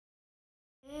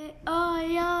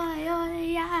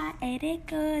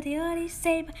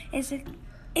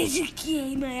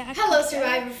Hello,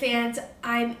 Survivor fans.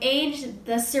 I'm Ange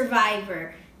the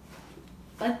SURVIVOR.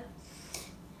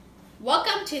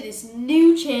 Welcome to this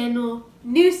new channel,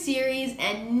 new series,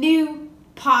 and new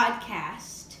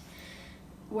podcast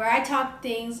where I talk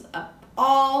things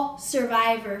all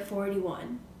Survivor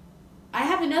 41. I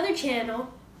have another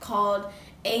channel called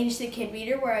Ange the Kid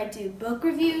Reader where I do book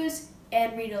reviews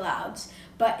and read alouds.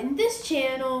 But in this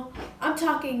channel, I'm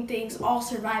talking things all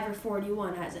Survivor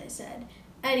 41, as I said.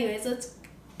 Anyways, we're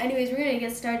gonna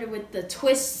get started with the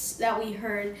twists that we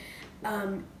heard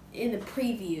in the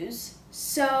previews.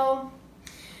 So,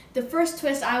 the first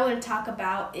twist I want to talk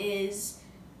about is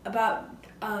about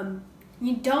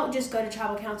you don't just go to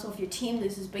tribal council if your team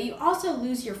loses, but you also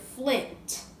lose your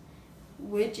flint,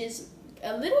 which is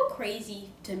a little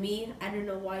crazy to me. I don't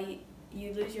know why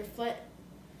you lose your flint.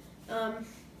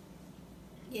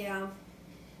 Yeah.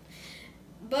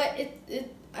 But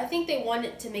I think they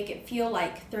wanted to make it feel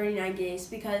like 39 days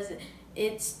because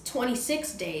it's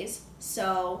 26 days,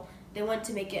 so they want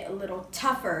to make it a little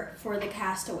tougher for the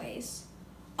castaways.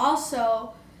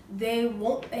 Also, they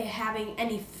won't be having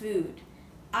any food.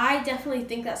 I definitely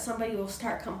think that somebody will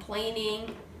start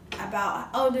complaining about,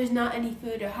 oh, there's not any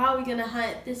food, or how are we going to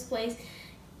hunt this place?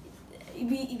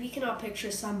 We can all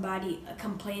picture somebody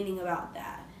complaining about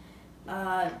that.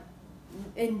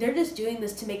 And they're just doing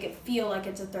this to make it feel like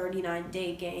it's a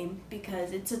 39-day game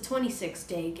because it's a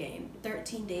 26-day game,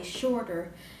 13 days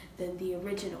shorter than the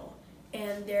original.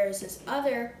 And there's this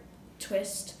other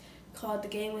twist called the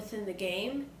game within the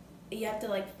game. You have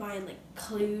to find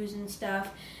clues and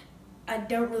stuff. I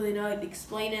don't really know how to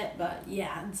explain it, but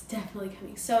yeah, it's definitely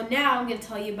coming. So now I'm going to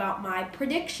tell you about my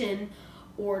prediction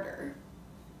order.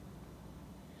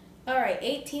 Alright,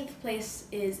 18th place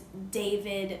is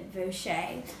David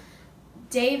Vaucher.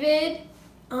 David,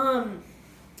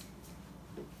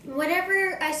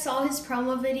 whenever I saw his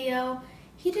promo video,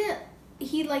 he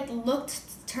looked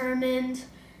determined.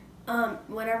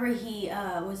 Whenever he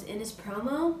was in his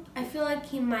promo, I feel like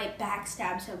he might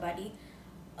backstab somebody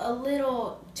a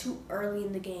little too early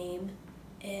in the game,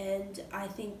 and I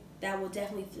think that will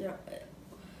definitely,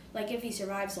 if he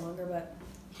survives longer, but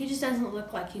he just doesn't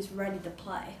look like he's ready to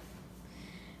play.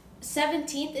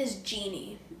 17th is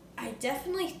Jeannie. I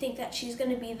definitely think that she's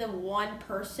going to be the one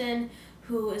person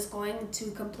who is going to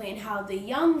complain how the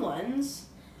young ones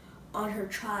on her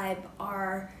tribe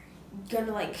are going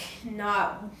to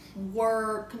not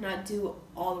work, not do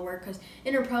all the work, because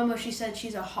in her promo she said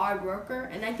she's a hard worker,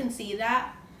 and I can see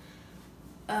that.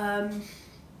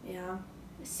 Yeah.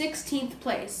 16th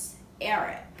place,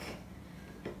 Eric.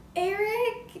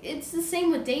 Eric, it's the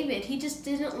same with David. He just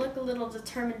didn't look a little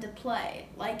determined to play.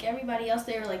 Like everybody else,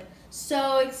 they were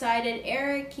so excited.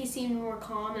 Eric, he seemed more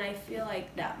calm, and I feel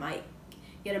like that might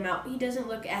get him out. He doesn't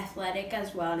look athletic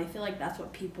as well, and I feel like that's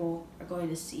what people are going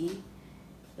to see.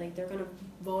 They're going to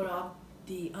vote off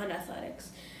the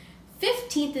unathletics.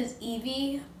 15th is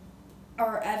Evie.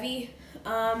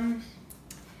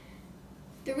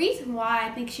 The reason why I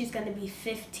think she's going to be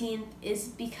 15th is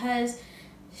because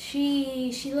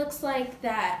she looks like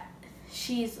that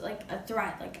she's a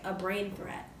threat, a brain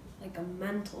threat, a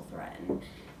mental threat, and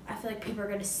I feel like people are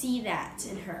going to see that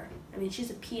in her. I mean,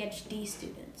 she's a PhD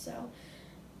student, so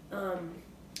I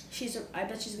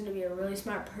bet she's going to be a really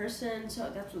smart person,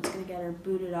 so that's what's going to get her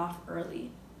booted off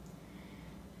early.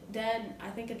 Then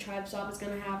I think a tribe swap is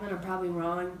going to happen. I'm probably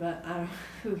wrong, but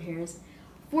who cares?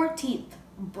 14th,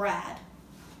 Brad.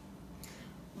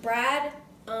 Brad,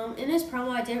 in his promo,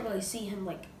 I didn't really see him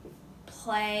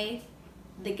play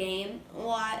the game a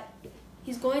lot.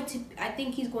 I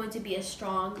think he's going to be a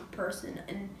strong person,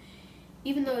 and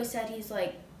even though he said he's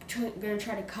going to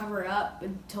try to cover it up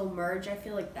until merge, I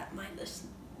feel like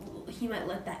he might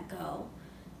let that go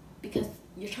because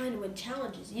you're trying to win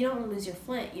challenges. You don't want to lose your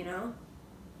flint,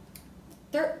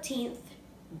 13th,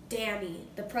 Danny,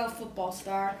 the pro football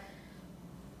star.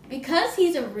 Because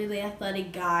he's a really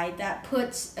athletic guy, that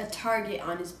puts a target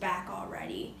on his back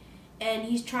already. And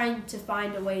he's trying to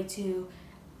find a way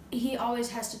he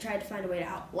always has to try to find a way to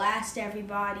outlast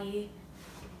everybody,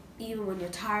 even when you're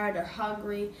tired or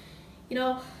hungry,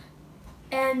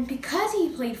 And because he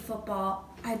played football,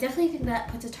 I definitely think that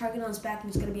puts a target on his back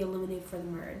and he's going to be eliminated for the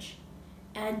merge.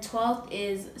 And 12th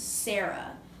is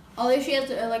Sarah. Although she has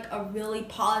a really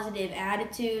positive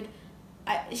attitude,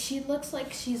 she looks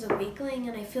like she's a weakling,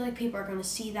 and I feel like people are going to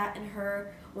see that in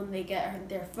her when they get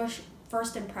their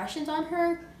first impressions on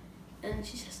her, and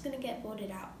she's just going to get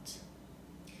voted out.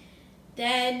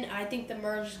 Then I think the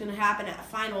merge is going to happen at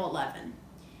final 11.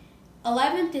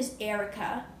 11th is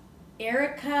Erica.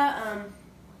 Erica,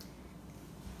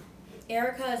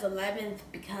 Erica is 11th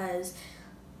because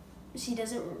she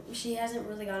hasn't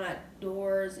really gone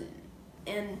outdoors,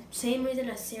 and same reason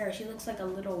as Sarah. She looks like a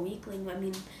little weakling. I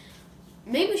mean,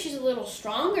 maybe she's a little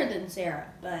stronger than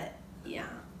Sarah, but yeah.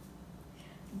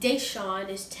 Deshaun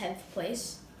is 10th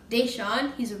place.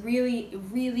 Deshaun, he's really,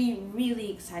 really,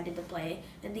 really excited to play.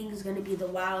 I think he's going to be the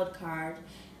wild card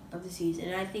of the season.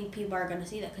 And I think people are going to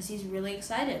see that because he's really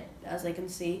excited, as I can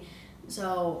see.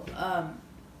 So,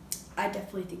 I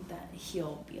definitely think that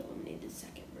he'll be eliminated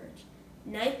second merge.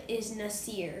 9th is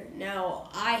Nasir. Now,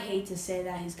 I hate to say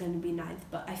that he's going to be 9th,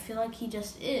 but I feel like he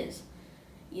just is.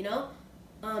 You know?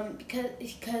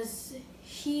 Because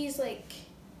he's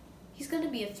going to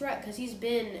be a threat because he's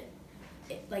been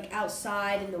like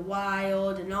outside in the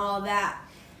wild and all that,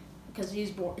 because he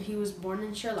was born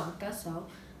in Sri Lanka, so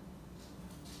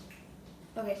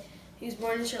he was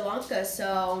born in Sri Lanka,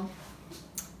 so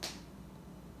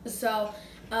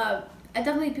I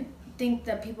definitely think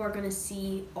that people are gonna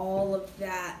see all of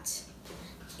that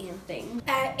and things.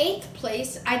 At 8th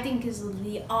place, I think, is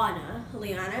Liana.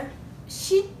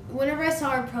 She, whenever I saw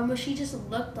her promo, she just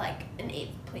looked like an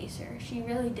 8th placer. She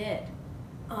really did.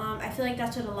 I feel like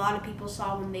that's what a lot of people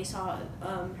saw when they saw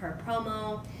her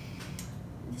promo.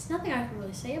 There's nothing I can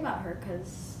really say about her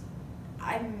because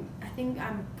I think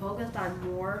I'm focused on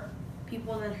more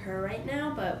people than her right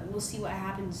now, but we'll see what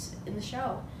happens in the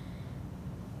show.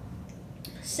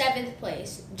 7th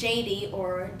place, JD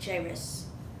or Jairus.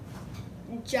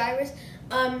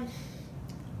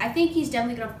 I think he's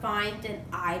definitely going to find an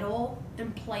idol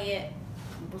and play it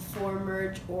before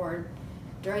merge or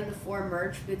during the 4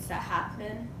 merge boots that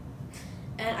happen.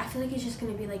 And I feel like he's just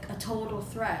going to be like a total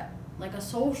threat, like a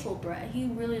social threat. He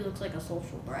really looks like a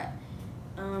social threat.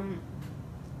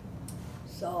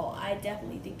 So I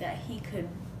definitely think that he could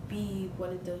be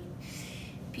one of those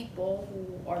people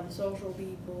who are the social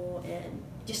people and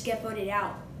just get voted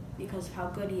out because of how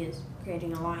good he is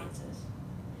creating alliances.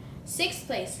 6th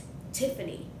place,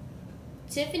 Tiffany.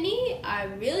 I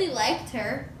really liked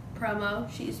her promo.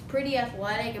 She's pretty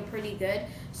athletic and pretty good,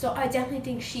 so I definitely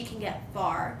think she can get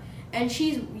far. And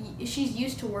she's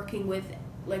used to working with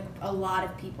like a lot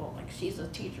of people. Like, she's a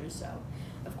teacher, so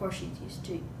of course she's used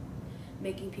to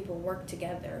making people work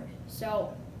together.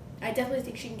 So I definitely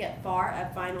think she can get far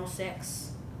at Final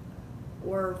 6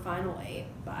 or Final 8,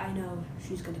 but I know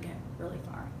she's gonna get really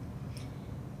far.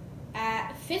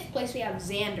 At 5th place, we have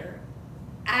Xander.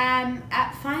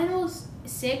 At Finals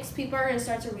 6, people are gonna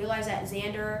start to realize that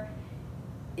Xander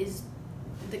is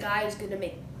the guy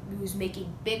who's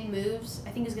making big moves. I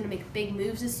think he's gonna make big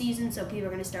moves this season, so people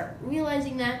are gonna start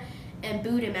realizing that and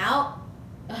boot him out.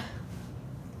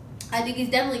 I think he's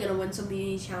definitely gonna win some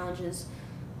BE challenges.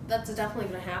 That's definitely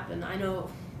gonna happen. I know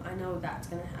that's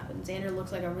gonna happen. Xander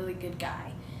looks like a really good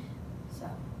guy. So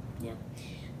yeah.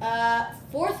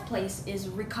 4th place is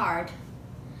Ricard.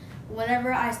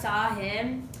 Whenever I saw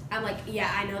him, I'm like,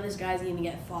 yeah, I know this guy's gonna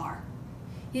get far.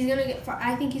 He's gonna get far.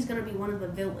 I think he's gonna be one of the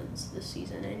villains this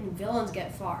season, and villains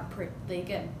get far. They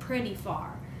get pretty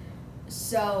far.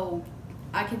 So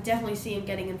I could definitely see him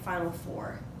getting in Final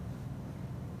 4.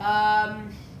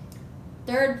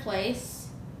 3rd place,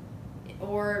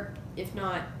 or if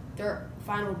not,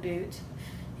 final boot,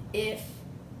 is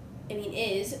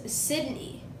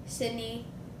Sydney. Sydney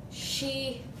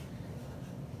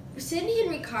and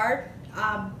Ricard,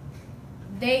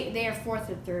 they are 4th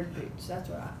or 3rd boots. That's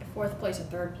what 4th place or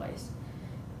 3rd place.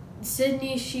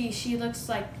 Sydney, she looks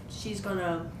like she's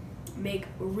gonna make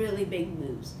really big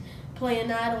moves, play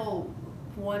an idol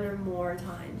 1 or more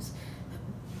times,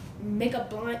 make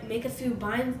a few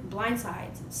blind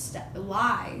sides, and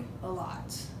lie a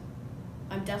lot.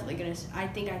 I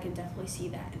think I can definitely see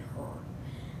that in her.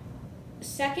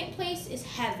 2nd place is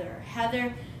Heather.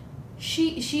 Heather,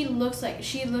 she looks like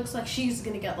she's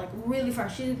gonna get like really far.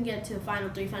 She's gonna get to Final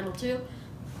 3, Final 2.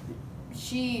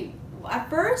 At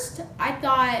first I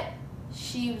thought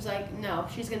she was like, no,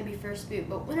 she's gonna be 1st boot.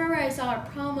 But whenever I saw her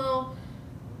promo,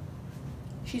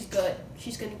 she's good.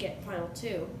 She's gonna get Final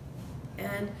 2,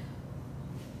 and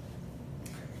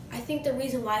I think the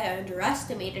reason why I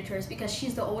underestimated her is because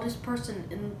she's the oldest person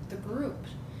in the group.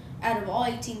 Out of all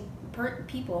 18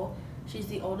 people, she's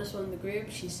the oldest one in the group.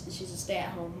 She's a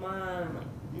stay-at-home mom. I'm like,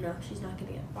 no, she's not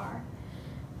gonna get far.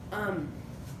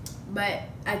 But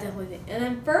I definitely think. And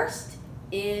then 1st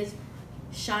is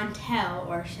Chantel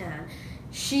or Shan.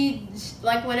 She,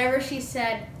 like, whenever she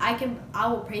said, I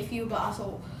will pray for you, but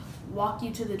also walk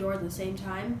you to the door at the same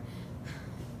time.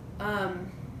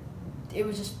 It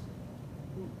was just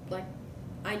like,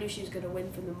 I knew she was gonna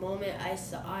win from the moment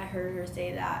I heard her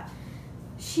say that.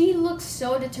 She looks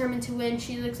so determined to win.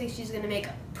 She looks like she's gonna make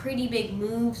pretty big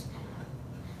moves.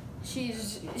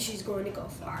 she's going to go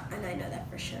far, and I know that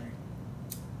for sure.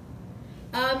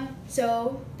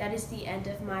 So that is the end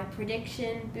of my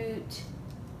prediction boot.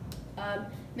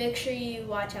 Make sure you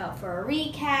watch out for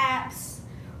recaps,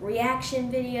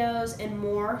 reaction videos, and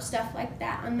more stuff like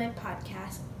that on my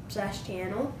podcast /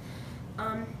 channel.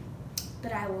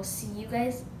 But I will see you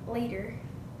guys later.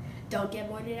 Don't get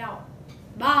voted out.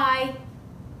 Bye.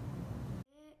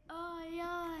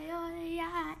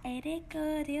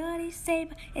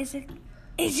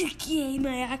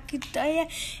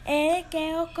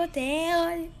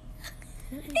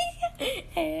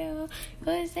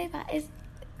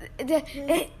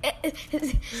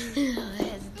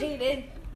 Hesitated.